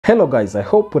Hello guys, I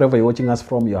hope wherever you're watching us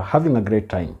from, you're having a great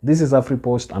time. This is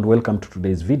AfriPost and welcome to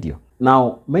today's video.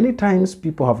 Now, many times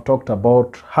people have talked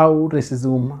about how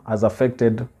racism has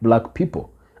affected black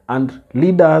people, and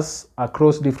leaders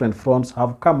across different fronts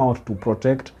have come out to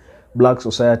protect black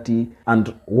society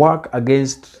and work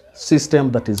against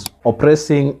system that is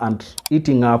oppressing and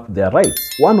eating up their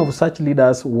rights. One of such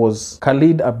leaders was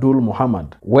Khalid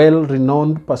Muhammad,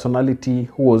 well-renowned personality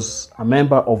who was a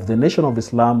member of the Nation of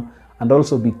Islam and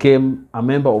also became a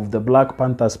member of the Black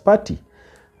Panthers Party.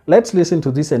 Let's listen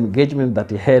to this engagement that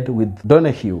he had with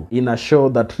Donahue in a show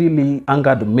that really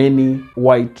angered many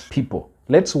white people.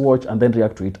 Let's watch and then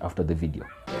react to it after the video.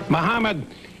 Muhammad,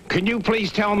 can you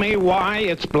please tell me why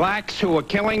it's blacks who are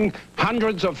killing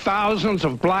hundreds of thousands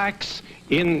of blacks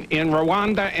in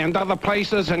Rwanda and other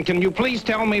places? And can you please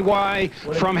tell me why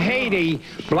from Haiti,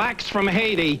 blacks from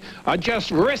Haiti are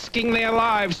just risking their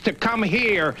lives to come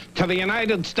here to the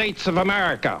United States of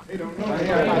America?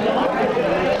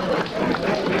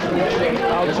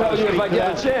 I'll tell you if I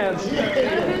get a chance.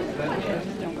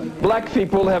 Black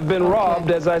people have been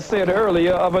robbed, as I said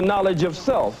earlier, of a knowledge of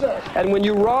self. And when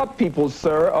you rob people,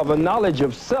 sir, of a knowledge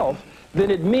of self, then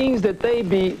it means that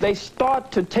they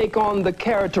start to take on the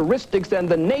characteristics and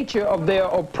the nature of their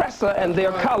oppressor and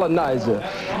their colonizer.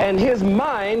 And his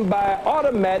mind, by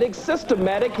automatic,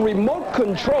 systematic, remote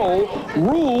control,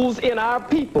 rules in our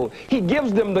people. He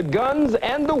gives them the guns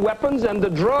and the weapons and the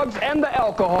drugs and the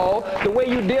alcohol, the way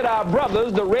you did our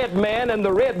brothers, the red man and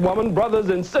the red woman, brothers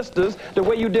and sisters, the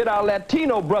way you did our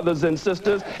Latino brothers and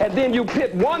sisters, and then you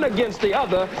pit one against the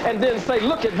other and then say,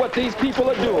 look at what these people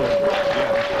are doing.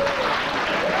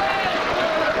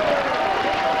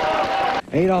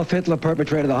 Adolf Hitler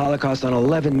perpetrated the Holocaust on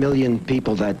 11 million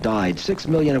people that died, 6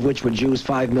 million of which were Jews,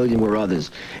 5 million were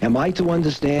others. Am I to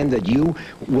understand that you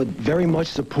would very much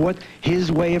support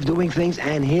his way of doing things,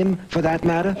 and him for that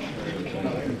matter?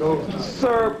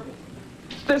 Sir,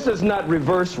 this is not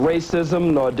reverse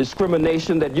racism nor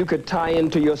discrimination that you could tie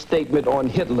into your statement on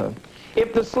Hitler.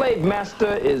 If the slave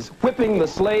master is whipping the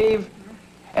slave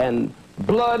and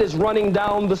blood is running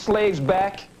down the slave's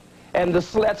back, and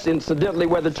that's incidentally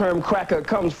where the term cracker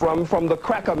comes from the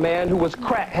cracker man who was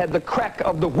had the crack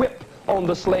of the whip on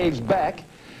the slave's back.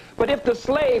 But if the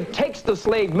slave takes the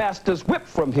slave master's whip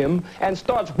from him and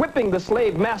starts whipping the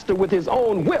slave master with his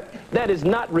own whip, that is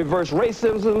not reverse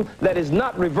racism, that is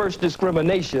not reverse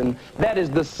discrimination, that is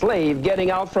the slave getting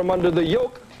out from under the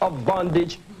yoke of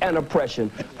bondage and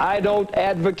oppression. I don't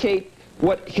advocate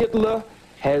what Hitler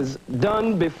has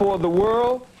done before the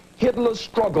world. Hitler's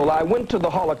struggle. I went to the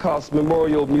Holocaust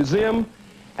Memorial Museum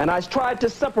and I tried to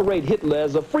separate Hitler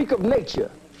as a freak of nature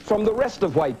from the rest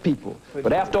of white people.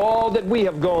 But after all that we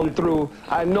have gone through,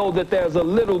 I know that there's a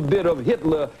little bit of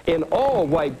Hitler in all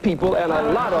white people and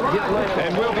a lot of Hitler.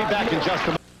 And we'll be back in just a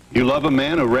moment. You love a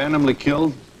man who randomly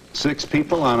killed 6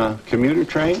 people on a commuter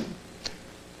train?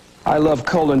 I love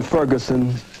Colin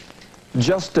Ferguson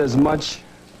just as much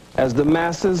as the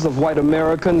masses of white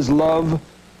Americans love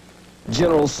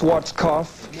General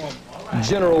Schwarzkopf,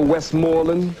 General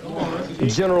Westmoreland,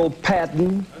 General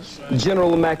Patton,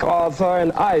 General MacArthur,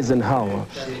 and Eisenhower.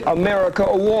 America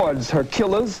awards her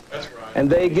killers, and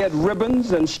they get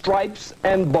ribbons and stripes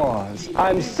and bars.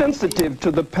 I'm sensitive to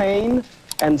the pain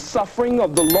and suffering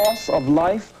of the loss of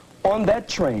life on that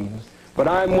train, but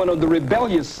I'm one of the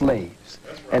rebellious slaves.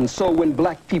 And so when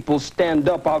black people stand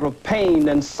up out of pain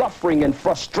and suffering and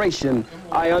frustration,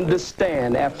 I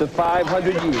understand after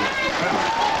 500 years.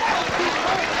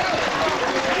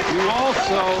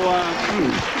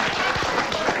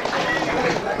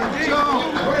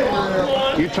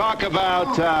 You talk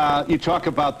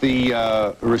about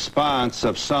the response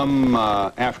of some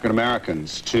African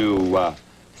Americans to,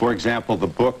 for example, the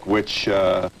book which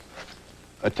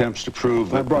attempts to prove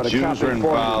that Jews are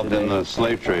involved in the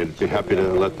slave trade. I'd be happy to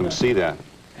let them see that.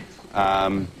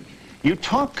 You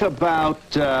talk about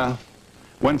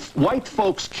when white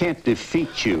folks can't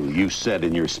defeat you, you said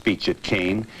in your speech at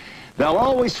Kane, they'll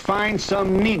always find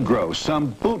some Negro,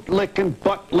 some boot-licking,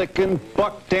 butt-licking,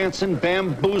 buck-dancing,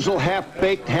 bamboozle,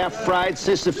 half-baked, half-fried,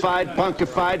 sissified,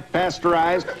 punkified,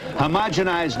 pasteurized,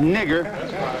 homogenized nigger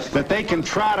that they can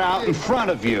trot out in front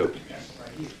of you.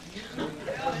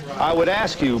 I would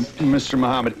ask you, Mr.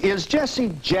 Muhammad, is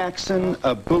Jesse Jackson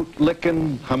a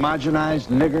boot-licking, homogenized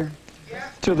nigger?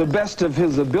 To the best of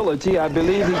his ability, I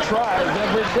believe he tries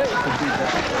every day to do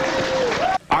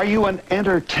that. Are you an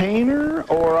entertainer,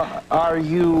 or are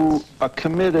you a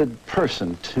committed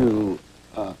person to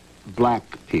black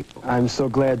people? I'm so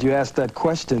glad you asked that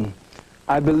question.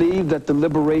 I believe that the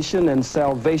liberation and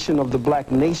salvation of the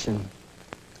black nation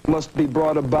must be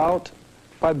brought about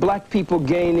by black people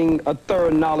gaining a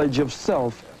thorough knowledge of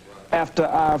self after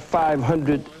our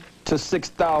 500 to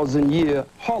 6,000 year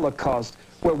Holocaust,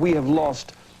 where we have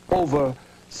lost over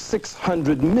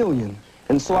 600 million.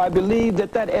 And so I believe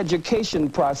that that education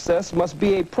process must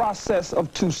be a process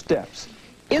of two steps: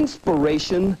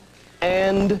 inspiration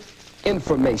and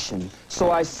information. So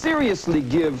I seriously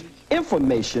give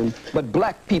information, but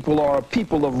black people are a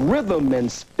people of rhythm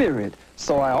and spirit,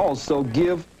 so I also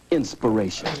give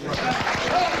inspiration.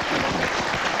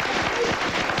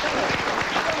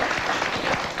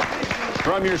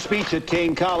 From your speech at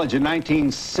Kane College in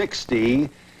 1960,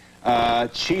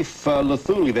 Chief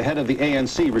Luthuli, the head of the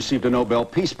ANC, received a Nobel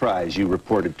Peace Prize, you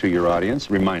reported to your audience,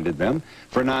 reminded them,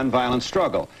 for nonviolent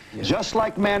struggle. Yes. Just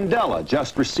like Mandela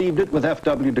just received it with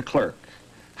F.W. de Klerk.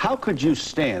 How could you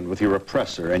stand with your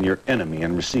oppressor and your enemy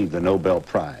and receive the Nobel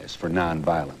Prize for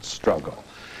nonviolent struggle?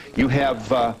 You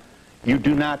have, you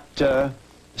do not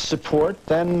support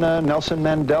then Nelson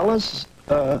Mandela's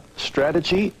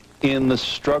strategy in the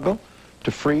struggle to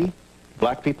free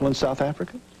black people in South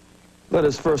Africa? Let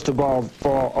us first of all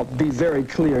be very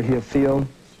clear here, Phil.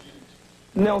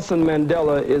 Nelson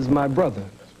Mandela is my brother.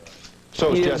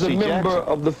 So he is is Jesse a member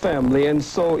Jackson. of the family, and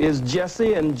so is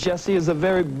Jesse, and Jesse is a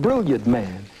very brilliant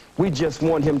man. We just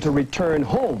want him to return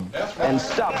home and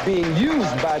stop being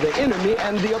used by the enemy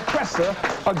and the oppressor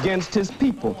against his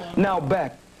people. Now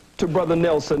back to Brother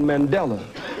Nelson Mandela.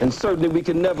 And certainly we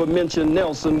can never mention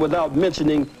Nelson without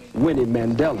mentioning Winnie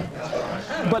Mandela.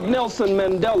 But Nelson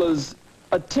Mandela's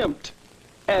attempt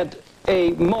at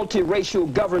a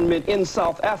multiracial government in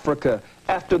South Africa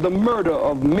after the murder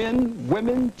of men,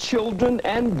 women, children,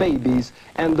 and babies,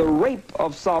 and the rape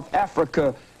of South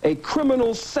Africa, a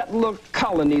criminal settler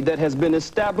colony that has been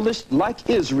established like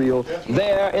Israel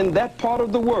there in that part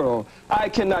of the world. I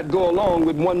cannot go along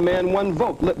with one man, one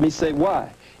vote. Let me say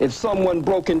why. If someone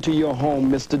broke into your home,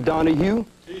 Mr. Donahue,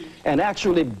 and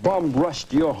actually bomb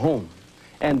rushed your home,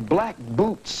 and black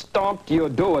boots stomped your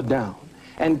door down,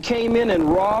 and came in and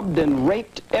robbed and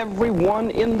raped everyone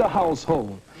in the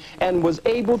household, and was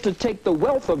able to take the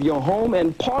wealth of your home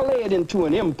and parlay it into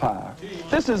an empire.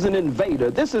 This is an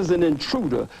invader. This is an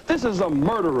intruder. This is a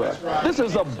murderer. This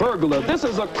is a burglar. This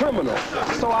is a criminal.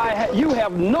 So you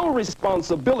have no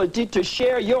responsibility to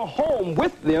share your home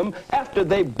with them after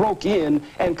they broke in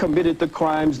and committed the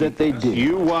crimes that they did.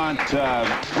 You want...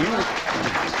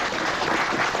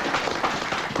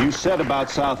 You said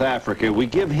about South Africa, we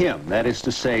give him, that is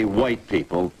to say white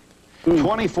people,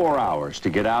 24 hours to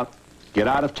get out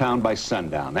of town by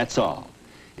sundown. That's all.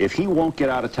 If he won't get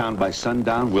out of town by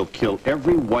sundown, we'll kill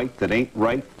every white that ain't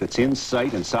right that's in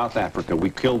sight in South Africa.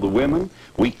 We kill the women,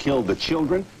 we kill the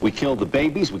children, we kill the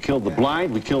babies, we kill the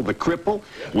blind, we kill the cripple,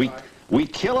 we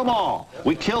kill them all.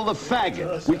 We kill the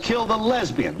faggot, we kill the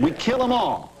lesbian, we kill them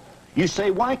all. You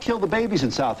say, why kill the babies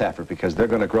in South Africa? Because they're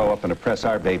going to grow up and oppress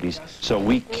our babies, so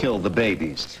we kill the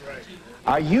babies.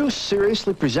 Are you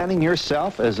seriously presenting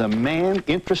yourself as a man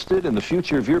interested in the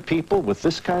future of your people with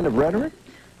this kind of rhetoric?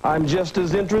 I'm just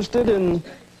as interested in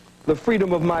the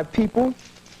freedom of my people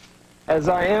as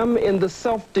I am in the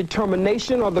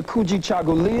self-determination or the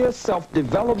Kujichagulia,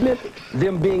 self-development,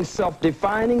 them being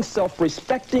self-defining,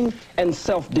 self-respecting, and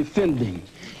self-defending.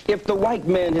 If the white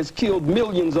man has killed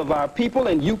millions of our people,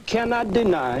 and you cannot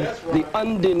deny the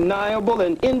undeniable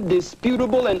and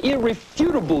indisputable and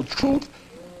irrefutable truth,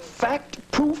 fact,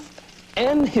 proof,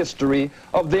 and history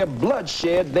of their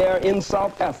bloodshed there in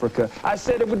South Africa. I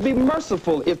said it would be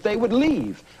merciful if they would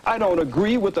leave. I don't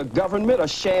agree with a government, a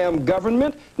sham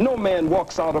government. No man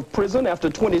walks out of prison after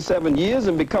 27 years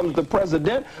and becomes the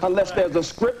president unless there's a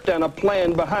script and a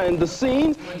plan behind the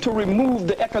scenes to remove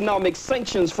the economic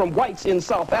sanctions from whites in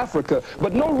South Africa,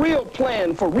 but no real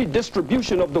plan for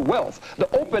redistribution of the wealth. The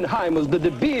Oppenheimers, the De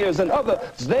Beers, and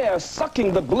others there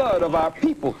sucking the blood of our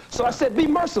people. So I said, be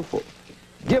merciful.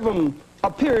 Give them a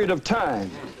period of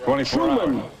time.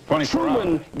 Truman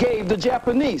gave the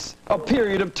Japanese a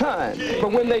period of time.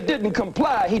 But when they didn't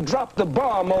comply, he dropped the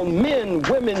bomb on men,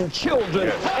 women, children,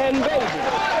 and babies.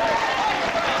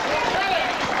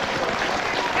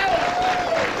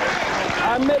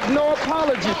 I make no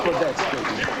apology for that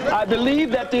statement. I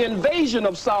believe that the invasion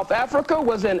of South Africa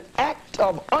was an act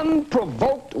of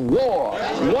unprovoked war.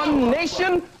 One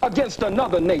nation against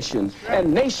another nation.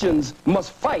 And nations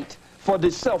must fight for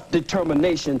the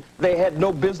self-determination. They had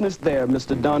no business there,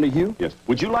 Mr. Donahue. Yes.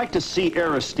 Would you like to see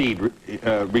Aristide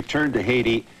return to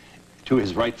Haiti to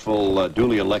his rightful,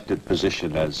 duly elected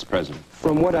position as president?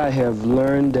 From what I have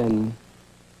learned and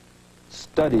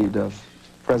studied of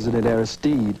President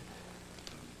Aristide,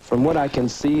 from what I can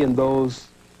see and those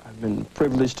I've been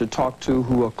privileged to talk to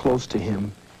who are close to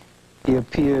him, He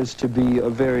appears to be a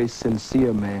very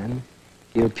sincere man.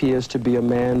 He appears to be a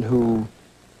man who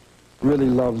really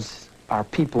loves our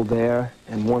people there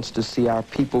and wants to see our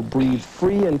people breathe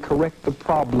free and correct the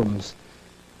problems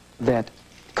that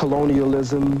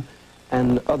colonialism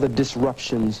and other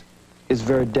disruptions is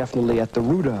very definitely at the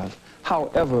root of.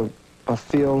 However,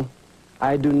 Phil,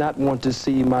 I do not want to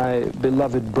see my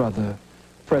beloved brother,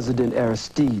 President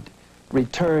Aristide,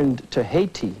 returned to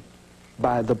Haiti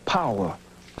by the power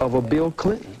of a Bill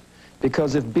Clinton.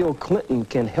 Because if Bill Clinton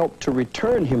can help to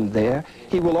return him there,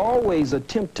 he will always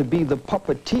attempt to be the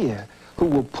puppeteer who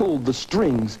will pull the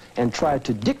strings and try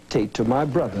to dictate to my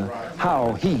brother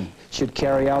how he should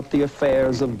carry out the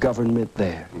affairs of government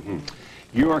there. Mm-hmm.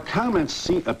 Your comments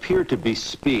appear to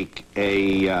bespeak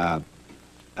a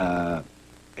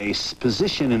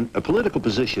political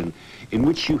position in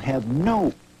which you have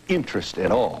no interest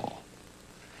at all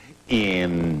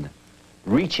in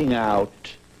reaching out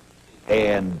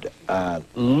and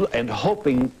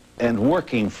hoping and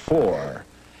working for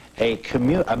a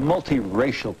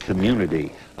multiracial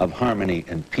community of harmony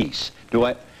and peace.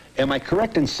 Am I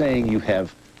correct in saying you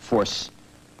have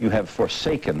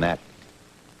forsaken that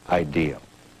ideal?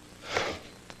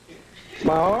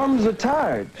 My arms are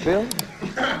tired, Phil.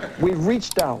 We've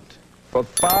reached out for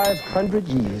 500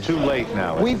 years. Too late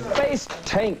now. We faced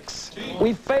tanks.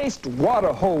 We faced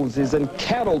water hoses and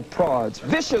cattle prods.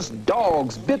 Vicious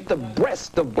dogs bit the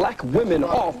breast of black women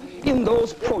off in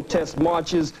those protest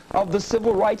marches of the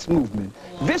civil rights movement.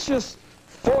 Vicious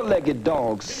four-legged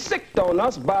dogs sicked on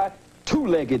us by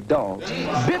two-legged dogs,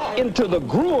 bit into the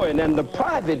groin and the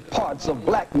private parts of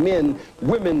black men,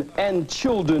 women, and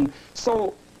children.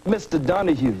 So, Mr.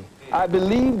 Donahue, I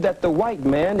believe that the white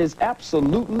man is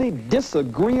absolutely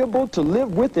disagreeable to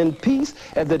live with in peace,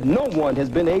 and that no one has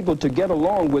been able to get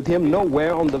along with him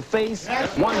nowhere on the face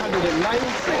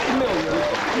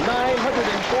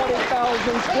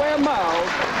 196,940,000 square miles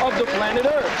of the planet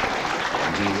Earth.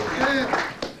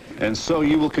 And so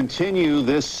you will continue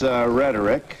this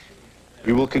rhetoric.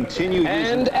 You will continue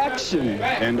and action.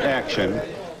 And action.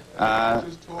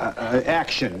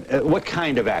 Action. What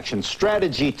kind of action?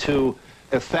 Strategy to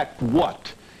affect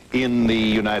what in the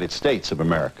United States of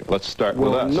America? Let's start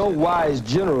with us. No wise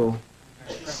general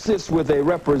sits with a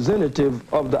representative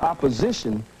of the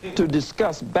opposition to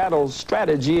discuss battle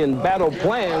strategy and battle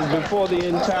plans before the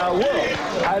entire world.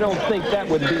 I don't think that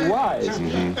would be wise.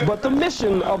 Mm-hmm. But the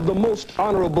mission of the most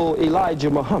honorable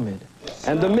Elijah Muhammad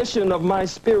and the mission of my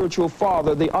spiritual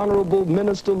father, the Honorable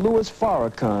Minister Louis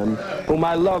Farrakhan, whom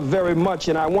I love very much,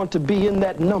 and I want to be in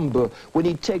that number when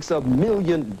he takes 1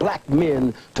 million black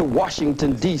men to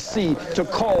Washington, D.C. to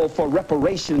call for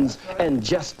reparations and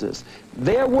justice.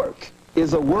 Their work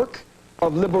is a work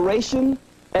of liberation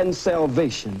and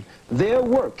salvation. Their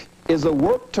work is a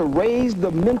work to raise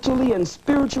the mentally and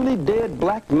spiritually dead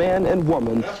black man and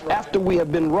woman after we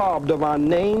have been robbed of our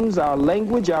names, our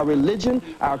language, our religion,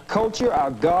 our culture,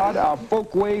 our God, our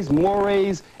folkways,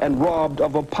 mores, and robbed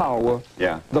of a power,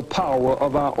 the power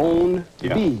of our own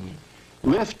being.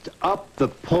 Lift up the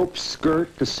Pope's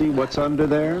skirt to see what's under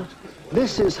there.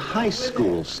 This is high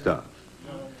school stuff.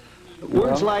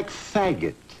 Words like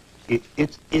faggot.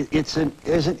 It's an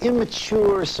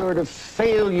immature sort of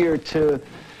failure to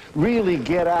really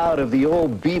get out of the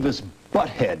old Beavis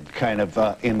Butthead kind of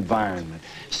environment.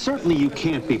 Certainly you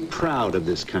can't be proud of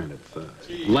this kind of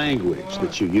language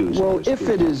that you use. Well, if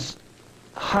it is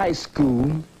high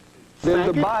school, then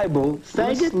the Bible,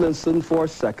 listen for a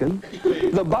second,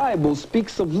 the Bible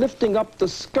speaks of lifting up the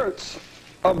skirts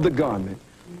of the garment.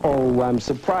 Oh, I'm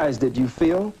surprised that you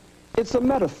feel. It's a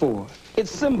metaphor.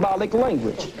 It's symbolic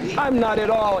language. I'm not at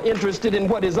all interested in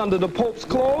what is under the Pope's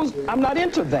clothes. I'm not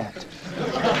into that.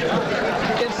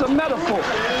 It's a metaphor.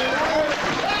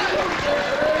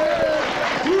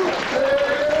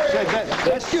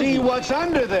 Let's see what's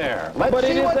under there. But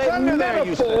it is a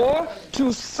metaphor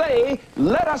to say,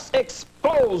 let us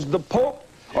expose the Pope.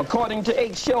 According to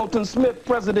H. Shelton Smith,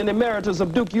 President Emeritus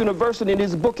of Duke University, in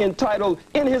his book entitled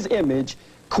In His Image,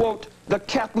 quote, the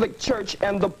Catholic Church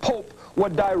and the Pope were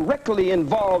directly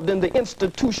involved in the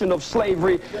institution of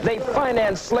slavery. They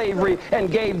financed slavery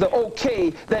and gave the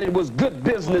okay that it was good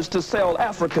business to sell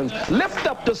Africans. Lift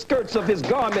up the skirts of his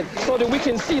garment so that we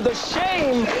can see the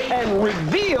shame and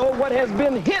reveal what has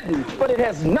been hidden. But it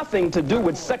has nothing to do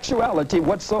with sexuality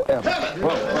whatsoever.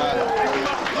 Well,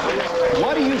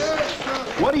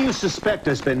 what do you suspect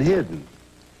has been hidden?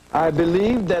 I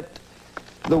believe that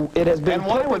It has been And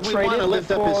why would we want to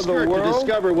lift up his skirt to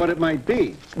discover what it might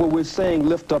be? Well, we're saying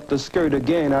lift up the skirt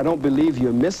again. I don't believe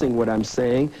you're missing what I'm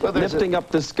saying. Well, lifting up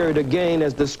the skirt again,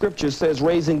 as the scripture says,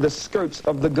 raising the skirts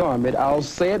of the garment. I'll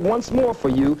say it once more for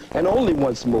you, and only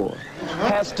once more.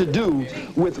 Has to do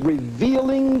with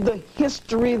revealing the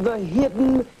history, the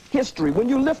hidden history. When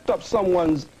you lift up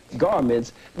someone's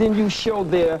garments, then you show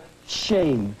their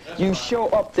shame. You show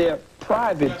up their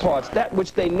private parts, that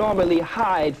which they normally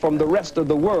hide from the rest of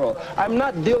the world. I'm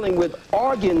not dealing with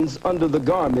organs under the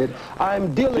garment.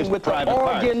 I'm dealing with the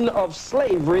organ of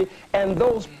slavery and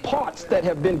those parts that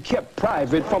have been kept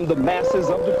private from the masses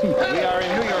of the people. We are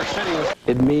in New York City.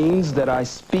 It means that I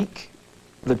speak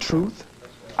the truth.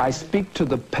 I speak to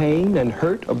the pain and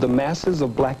hurt of the masses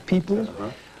of black people.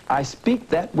 I speak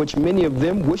that which many of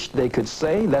them wish they could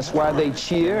say. That's why they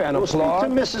cheer and applaud.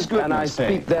 Speak to Mrs. Goodman, and I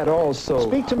speak that also,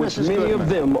 speak to which Mrs. many Goodman. of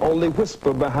them only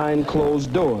whisper behind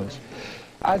closed doors.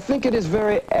 I think it is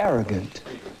very arrogant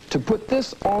to put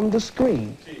this on the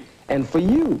screen, and for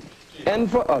you and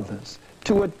for others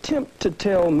to attempt to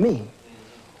tell me,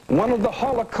 one of the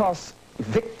Holocaust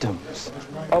victims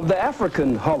of the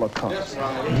African Holocaust,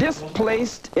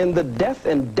 displaced in the death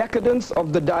and decadence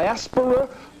of the diaspora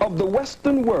of the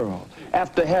Western world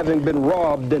after having been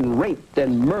robbed and raped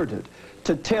and murdered,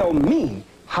 to tell me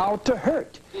how to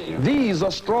hurt. These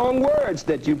are strong words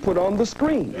that you put on the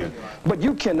screen, but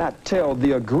you cannot tell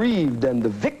the aggrieved and the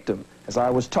victim. As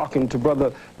I was talking to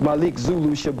Brother Malik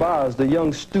Zulu Shabazz, the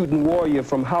young student warrior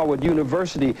from Howard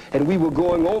University, and we were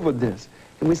going over this.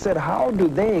 And we said, how do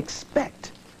they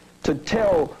expect to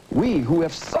tell we who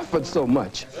have suffered so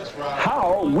much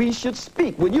how we should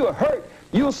speak? When you're hurt,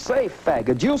 you'll say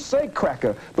faggot, you'll say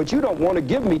cracker, but you don't want to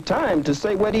give me time to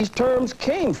say where these terms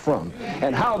came from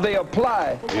and how they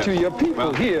apply to your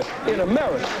people here in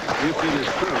America.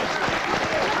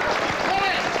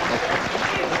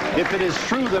 If it is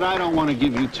true that I don't want to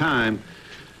give you time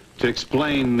to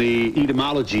explain the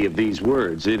etymology of these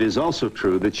words, it is also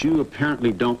true that you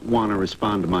apparently don't want to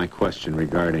respond to my question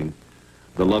regarding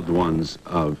the loved ones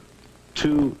of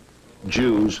two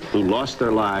Jews who lost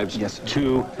their lives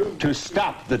to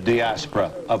stop the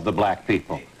diaspora of the black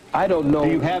people. I don't know.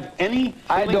 Do you have any?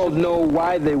 I don't know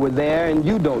why they were there, and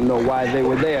you don't know why they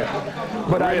were there.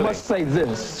 But really? I must say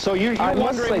this. So you're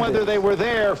wondering whether they were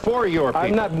there for your people?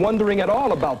 I'm not wondering at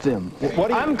all about them.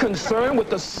 I'm concerned with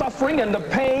the suffering and the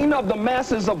pain of the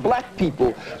masses of black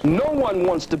people. No one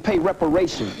wants to pay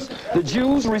reparations. The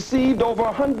Jews received over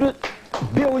 $100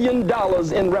 billion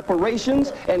in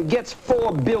reparations and gets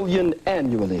 $4 billion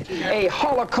annually. A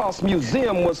Holocaust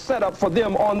museum was set up for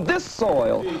them on this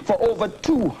soil for over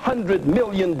 $200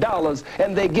 million,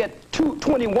 and they get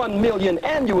 $21 million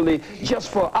annually just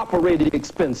for operating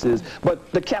expenses. But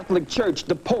the Catholic Church,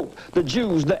 the Pope, the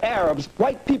Jews, the Arabs,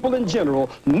 white people in general,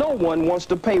 no one wants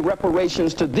to pay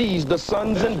reparations to these, the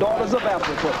sons and daughters of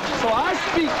Africa. So I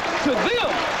speak to them.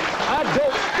 I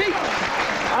don't speak.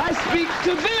 I speak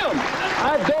to them.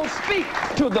 I don't speak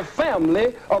to the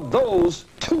family of those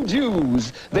two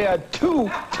Jews. There are too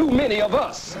many of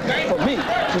us for me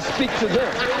to speak to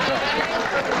them.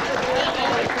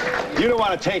 You don't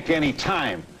want to take any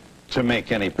time to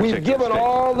make any particular We've given statement.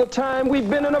 all the time we've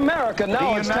been in America.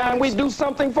 Now it's time we do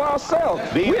something for ourselves.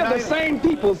 We are the same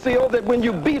people, Phil, that when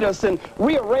you beat us and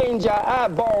rearrange our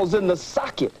eyeballs in the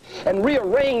socket and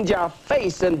rearrange our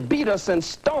face and beat us and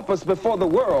stomp us before the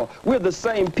world, we're the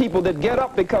same people that get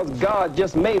up because God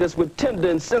just made us with tender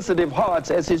and sensitive hearts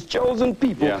as his chosen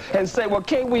people and say, well,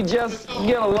 can't we just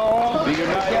get along? Be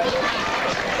united.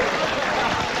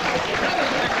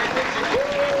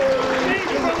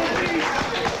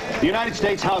 The United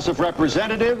States House of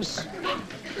Representatives,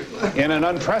 in an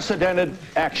unprecedented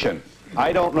action.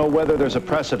 I don't know whether there's a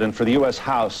precedent for the U.S.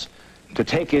 House to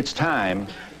take its time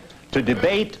to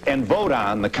debate and vote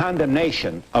on the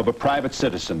condemnation of a private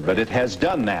citizen, but it has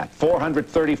done that.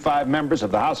 435 members of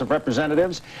the House of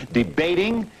Representatives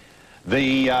debating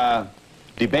the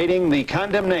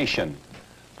condemnation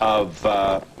of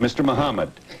Mr.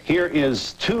 Muhammad. Here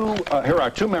are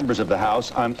two members of the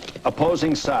House on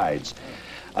opposing sides.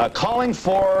 Calling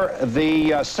for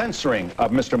the censoring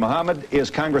of Mr. Muhammad is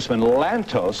Congressman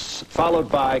Lantos, followed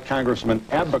by Congressman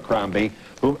Abercrombie,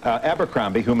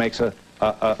 who makes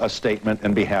a statement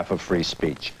in behalf of free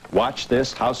speech. Watch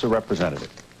this, House of Representatives.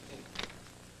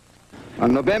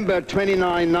 On November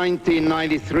 29,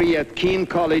 1993, at Keene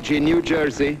College in New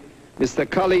Jersey, Mr.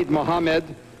 Khalid Muhammad,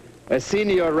 a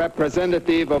senior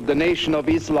representative of the Nation of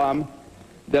Islam,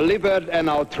 delivered an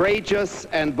outrageous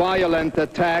and violent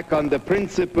attack on the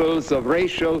principles of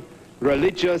racial,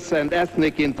 religious, and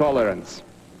ethnic intolerance.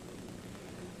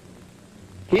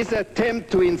 His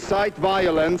attempt to incite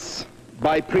violence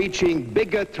by preaching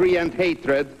bigotry and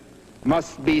hatred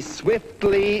must be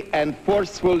swiftly and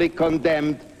forcefully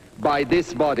condemned by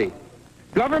this body.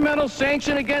 Governmental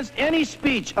sanction against any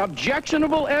speech,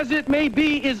 objectionable as it may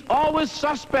be, is always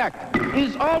suspect.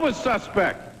 Is always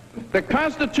suspect. The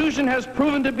Constitution has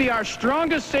proven to be our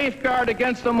strongest safeguard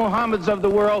against the Mohammeds of the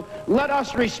world. Let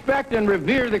us respect and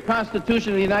revere the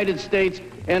Constitution of the United States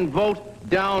and vote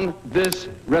down this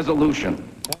resolution.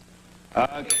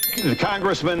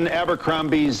 Congressman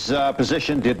Abercrombie's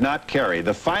position did not carry.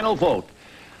 The final vote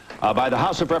by the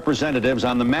House of Representatives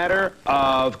on the matter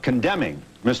of condemning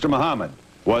Mr. Muhammad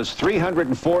was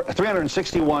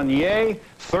 361 yea,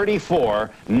 34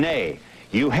 nay.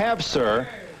 You have, sir,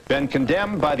 been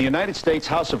condemned by the United States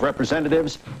House of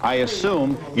Representatives. I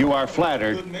assume you are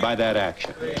flattered by that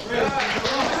action.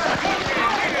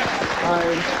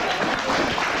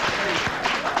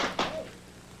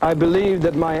 I believe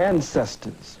that my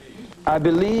ancestors, I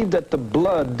believe that the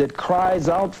blood that cries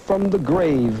out from the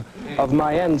grave of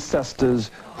my ancestors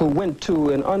who went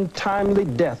to an untimely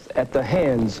death at the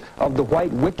hands of the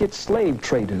white wicked slave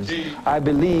traders, I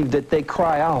believe that they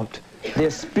cry out, their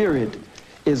spirit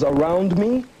is around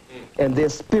me and their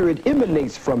spirit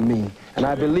emanates from me. And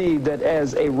I believe that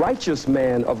as a righteous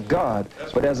man of God,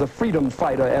 but as a freedom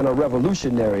fighter and a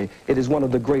revolutionary, it is one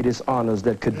of the greatest honors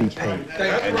that could be paid.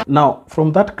 Now,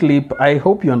 from that clip, I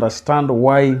hope you understand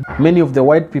why many of the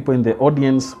white people in the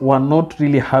audience were not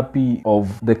really happy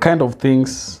of the kind of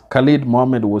things Khalid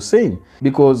Muhammad was saying,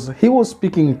 because he was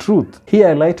speaking truth. He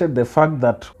highlighted the fact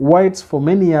that whites for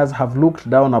many years have looked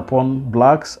down upon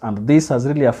blacks, and this has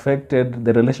really affected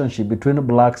the relationship between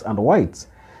blacks and whites.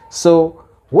 So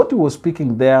what he was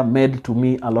speaking there made to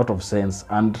me a lot of sense,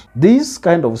 and this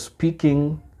kind of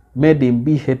speaking made him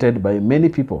be hated by many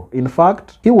people. In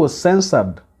fact, he was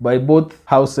censored by both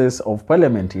houses of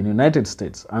parliament in the United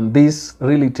States, and this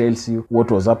really tells you what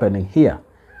was happening here.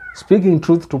 Speaking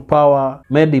truth to power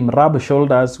made him rub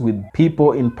shoulders with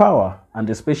people in power, and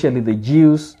especially the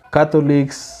Jews,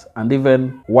 Catholics, and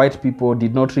even white people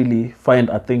did not really find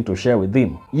a thing to share with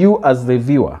him. You as the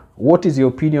viewer, what is your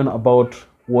opinion about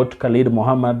what Khalid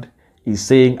Muhammad is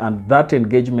saying and that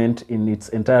engagement in its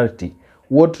entirety?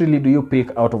 What really do you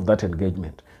pick out of that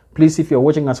engagement? Please, if you're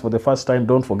watching us for the first time,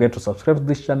 don't forget to subscribe to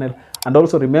this channel, and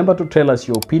also remember to tell us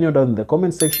your opinion down in the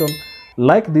comment section,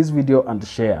 like this video and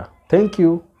share. Thank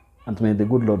you, and may the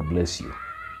good Lord bless you.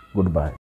 Goodbye.